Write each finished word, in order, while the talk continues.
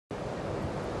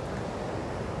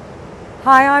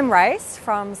Hi, I'm Race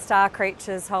from Star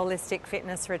Creatures Wholistic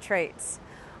Fitness Retreats.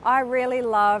 I really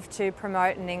love to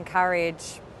promote and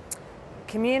encourage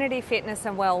community fitness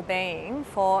and wellbeing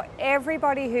for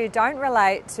everybody who don't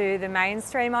relate to the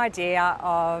mainstream idea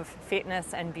of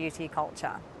fitness and beauty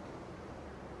culture.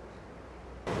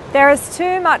 There is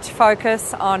too much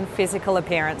focus on physical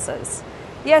appearances.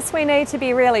 Yes, we need to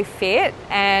be really fit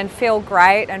and feel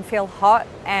great and feel hot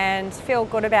and feel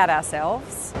good about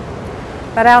ourselves.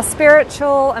 But our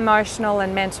spiritual, emotional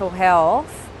and mental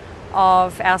health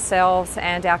of ourselves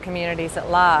and our communities at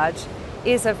large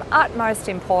is of utmost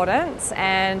importance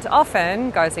and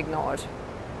often goes ignored.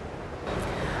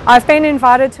 I've been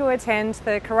invited to attend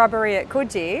the Corroboree at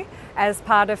Coogee as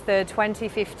part of the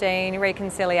 2015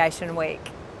 Reconciliation Week.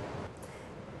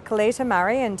 Kalita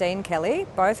Murray and Dean Kelly,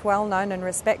 both well-known and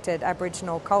respected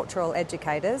Aboriginal cultural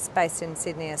educators based in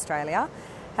Sydney, Australia,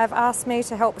 have asked me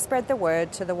to help spread the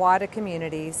word to the wider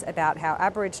communities about how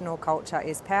Aboriginal culture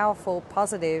is powerful,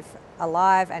 positive,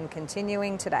 alive and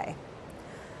continuing today.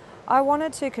 I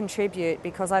wanted to contribute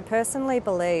because I personally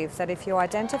believe that if you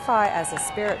identify as a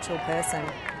spiritual person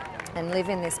and live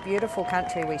in this beautiful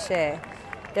country we share,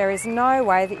 there is no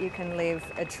way that you can live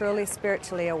a truly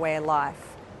spiritually aware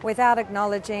life without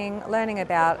acknowledging, learning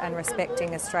about and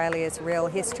respecting Australia's real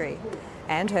history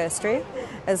and herstory,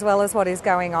 as well as what is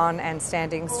going on and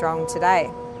standing strong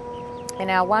today. In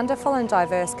our wonderful and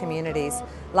diverse communities,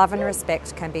 love and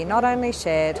respect can be not only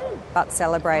shared, but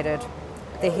celebrated.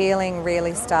 The healing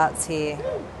really starts here.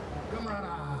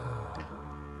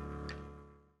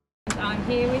 I'm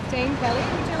here with Dean Kelly.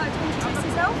 Would you like to introduce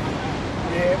yourself?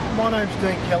 Yeah, my name's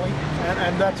Dean Kelly,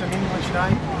 and that's an English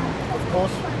name, of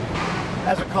course.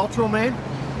 As a cultural man,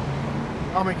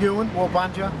 I'm a Yuin,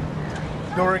 Walbunja,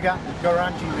 Guriga,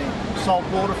 Gurunji man. Salt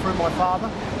water through my father.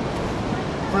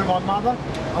 Through my mother,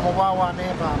 I'm a Wawa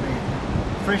Nambar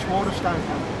man. Fresh water stone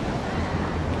from.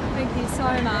 Thank you so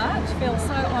much. Feel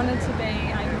so honoured to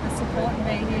be able to support and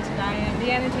be here today. And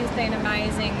the energy's been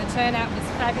amazing. The turnout was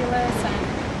fabulous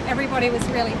and everybody was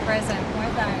really present,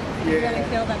 weren't they? You really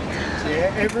feel that attention.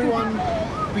 Yeah, everyone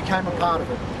became a part of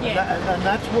it. Yeah. And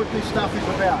that's what this stuff is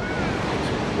about.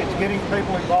 It's getting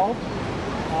people involved.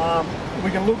 We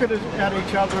can look at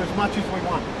each other as much as we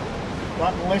want,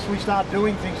 but unless we start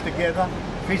doing things together,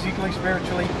 physically,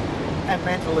 spiritually and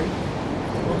mentally,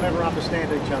 we'll never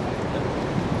understand each other.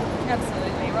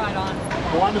 Absolutely, right on.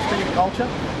 To understand culture,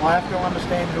 I have to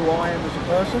understand who I am as a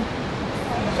person,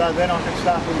 so then I can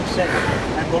start to accept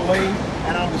and believe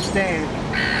and understand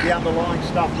the underlying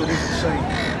stuff that isn't seen.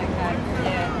 Okay,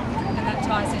 yeah. And that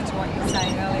ties into what you were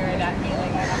saying earlier about healing.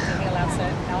 We have to heal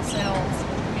ourselves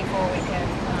before we can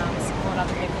support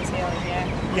other people's healing, yeah?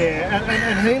 Yeah,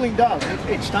 and healing does.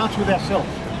 It starts with ourselves.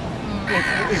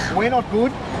 If we're not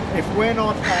good, if we're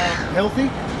not healthy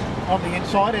on the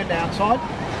inside and outside,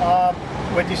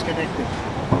 we're disconnected.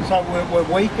 So we're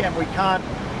weak and we can't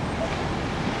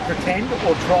pretend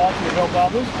or try to help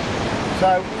others.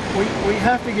 So we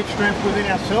have to get strength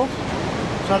within ourselves,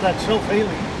 so that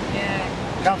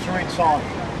self-healing comes from inside.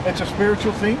 It's a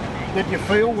spiritual thing that you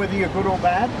feel, whether you're good or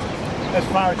bad, as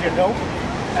far as your health,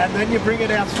 and then you bring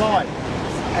it outside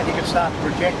and you can start to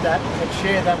project that and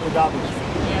share that with others.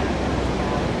 Yeah.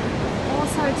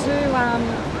 Also too,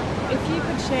 if you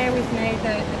could share with me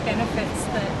the benefits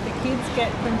that the kids get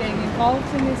from being involved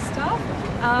in this stuff,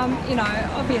 you know,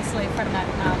 obviously from that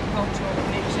cultural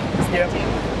connection perspective,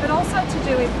 but also to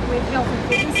do with health and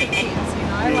fitness of kids,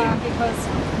 you know, because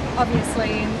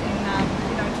obviously in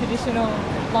you know, traditional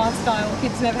lifestyle,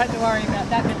 kids never had to worry about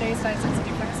that, but these days it's a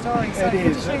different story. So could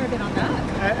you share a bit on that?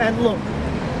 And look,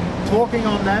 talking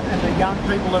on that and the young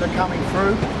people that are coming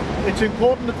through, it's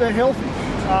important that they're healthy.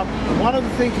 One of the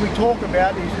things we talk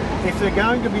about is if they're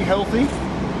going to be healthy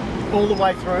all the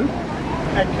way through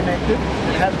and connected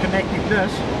and have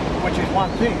connectiveness, which is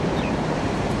one thing,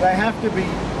 they have to be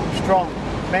strong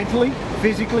mentally,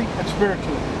 physically and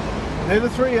spiritually. They're the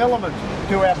three elements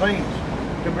to our beings,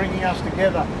 to bringing us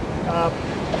together.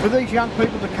 For these young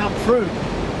people to come through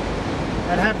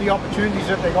and have the opportunities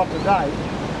that they got today,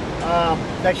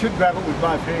 they should grab it with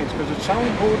both hands, because it's so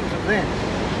important to them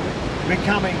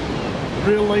becoming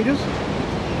real leaders.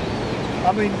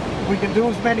 I mean, we can do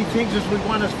as many things as we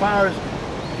want as far as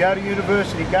go to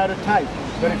university, go to TAFE,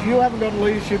 but if you haven't got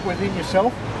leadership within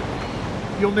yourself,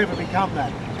 you'll never become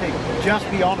that. Just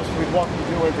be honest with what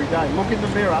you do every day. Look in the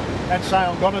mirror and say,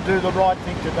 I'm going to do the right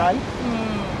thing today.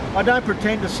 I don't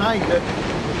pretend to say that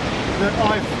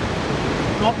I've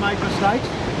not made mistakes,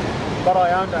 but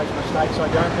I own those mistakes. I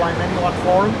don't blame anyone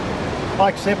for them. I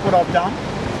accept what I've done,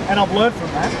 and I've learned from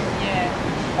that.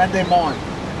 And they're mine.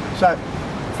 So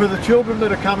for the children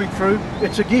that are coming through,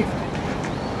 it's a gift.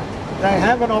 they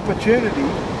have an opportunity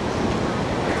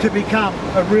to become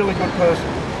a really good person.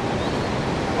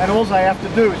 And all they have to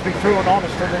do is be true and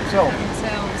honest to themselves.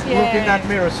 Look in that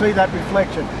mirror, see that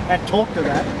reflection, and talk to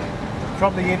that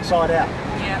from the inside out.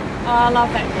 Yeah, oh, I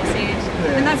love that message.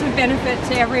 Yeah. And that's a benefit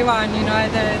to everyone, you know,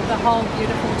 the whole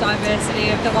beautiful diversity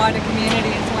of the wider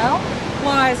community as well.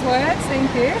 Wise words, thank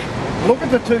you. Look at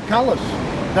the two colours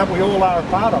that we all are a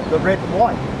part of, the red and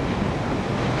white.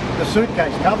 The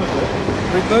suitcase covers it.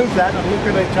 Remove that and look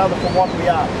at each other for what we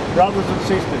are, brothers and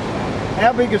sisters.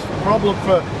 Our biggest problem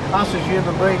for us as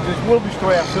human beings is we'll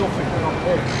destroy ourselves if we're not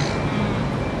there.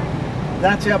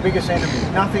 That's our biggest enemy,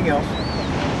 nothing else.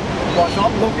 By not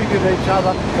looking at each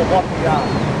other for what we are,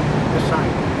 the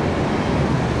same.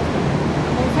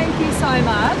 Well, thank you so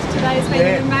much. Today's been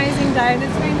an amazing day and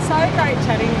it's been so great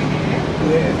chatting with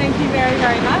you. Yeah. Thank you very,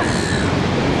 very much.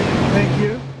 Thank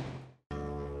you.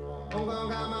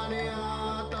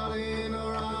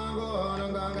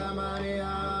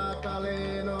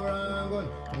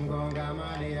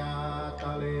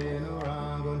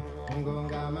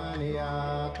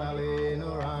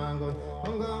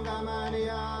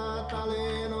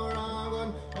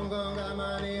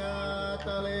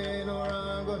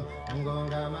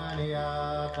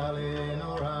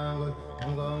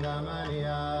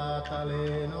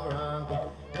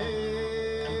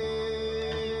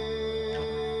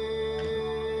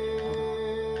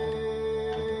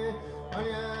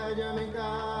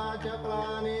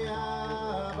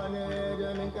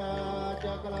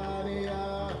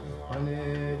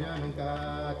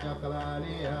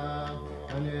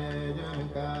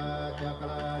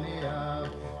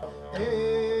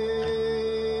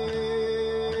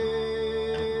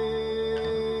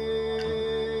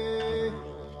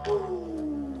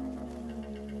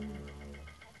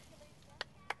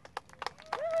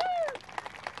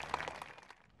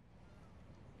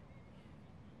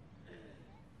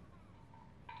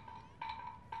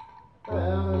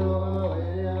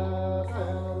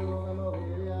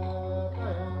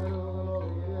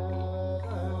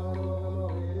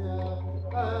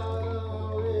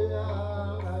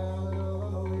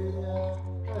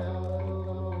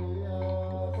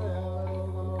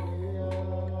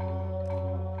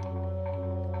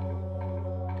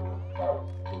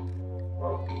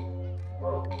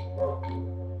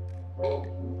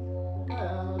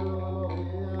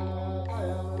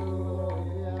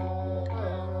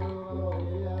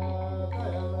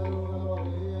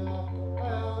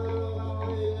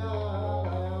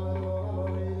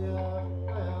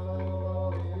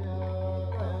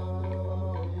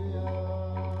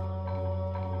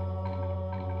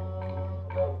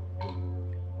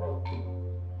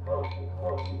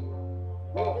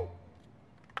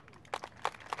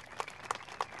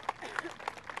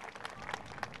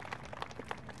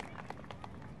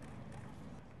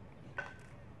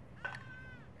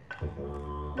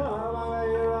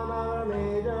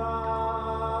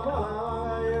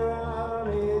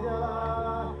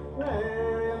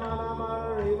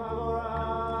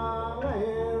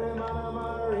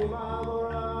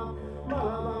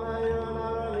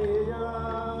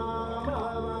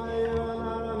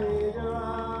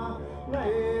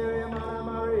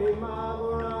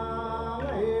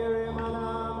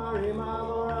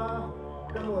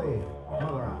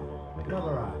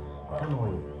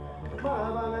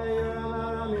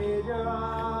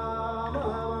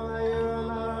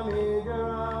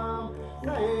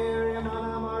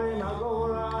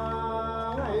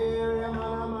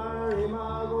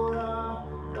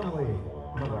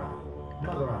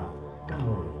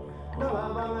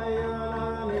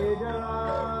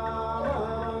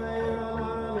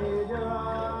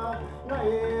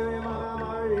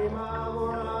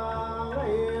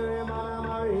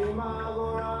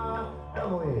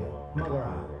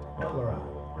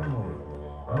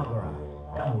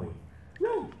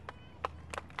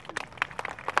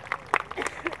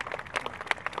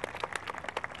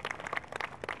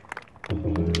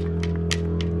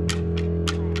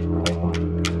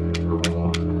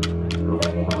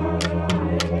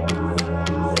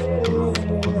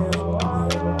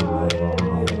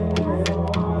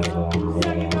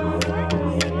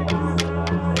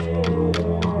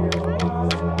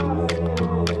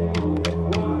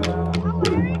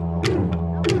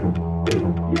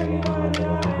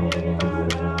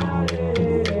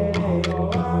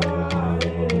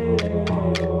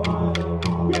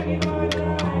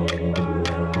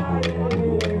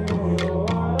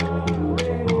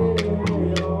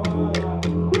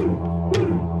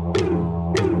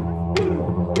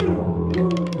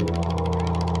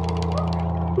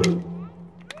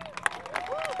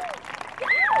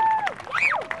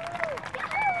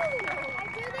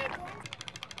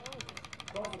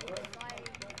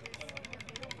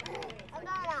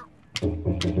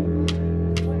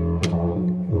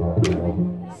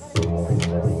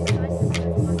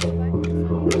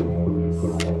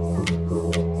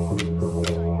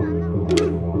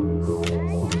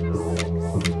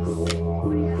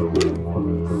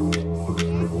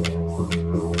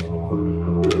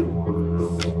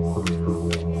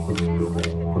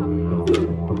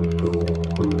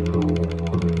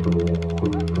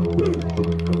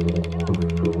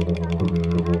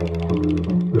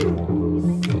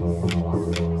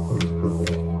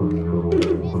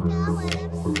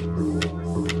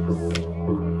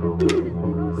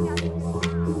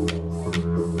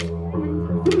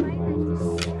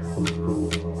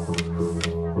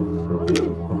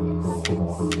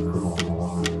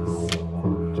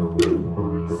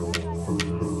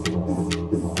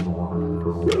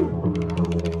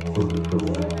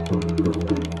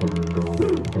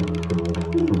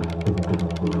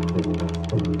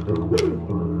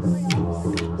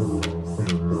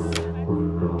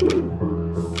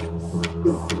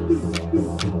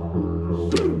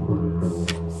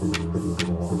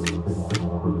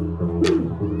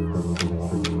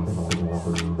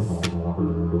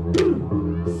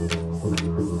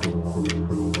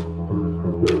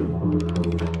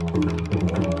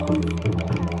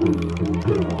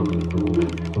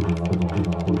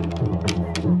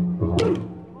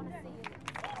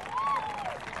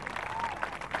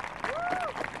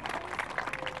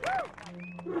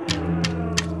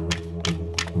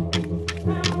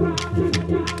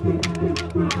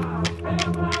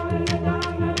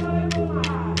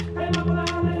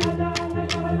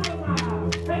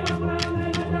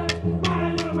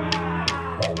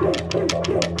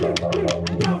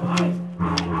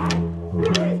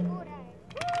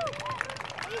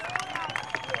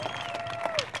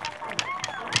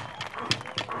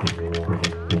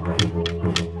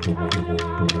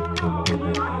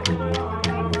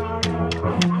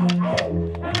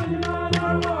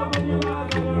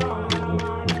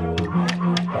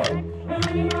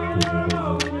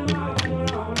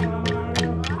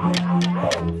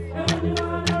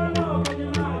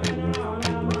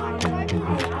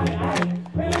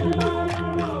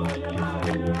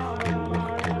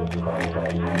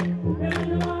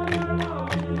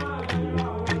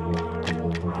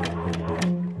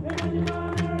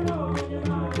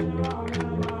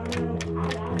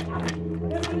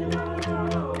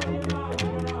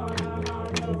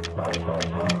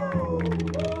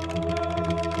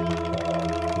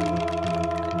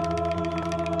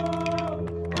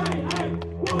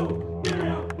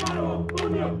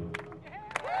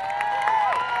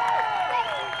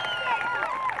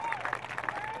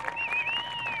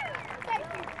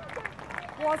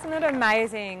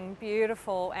 amazing,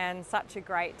 beautiful and such a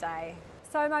great day.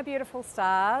 So my beautiful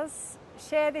stars,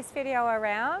 share this video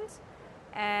around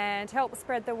and help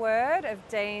spread the word of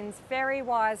Dean's very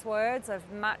wise words of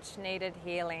much needed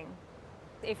healing.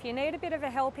 If you need a bit of a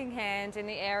helping hand in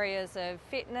the areas of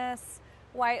fitness,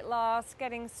 weight loss,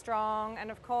 getting strong and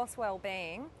of course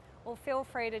well-being, well, feel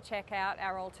free to check out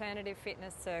our alternative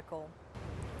fitness circle.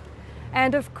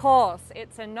 And of course,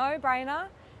 it's a no-brainer,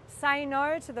 say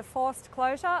no to the forced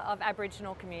closure of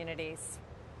Aboriginal communities.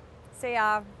 See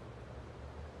ya.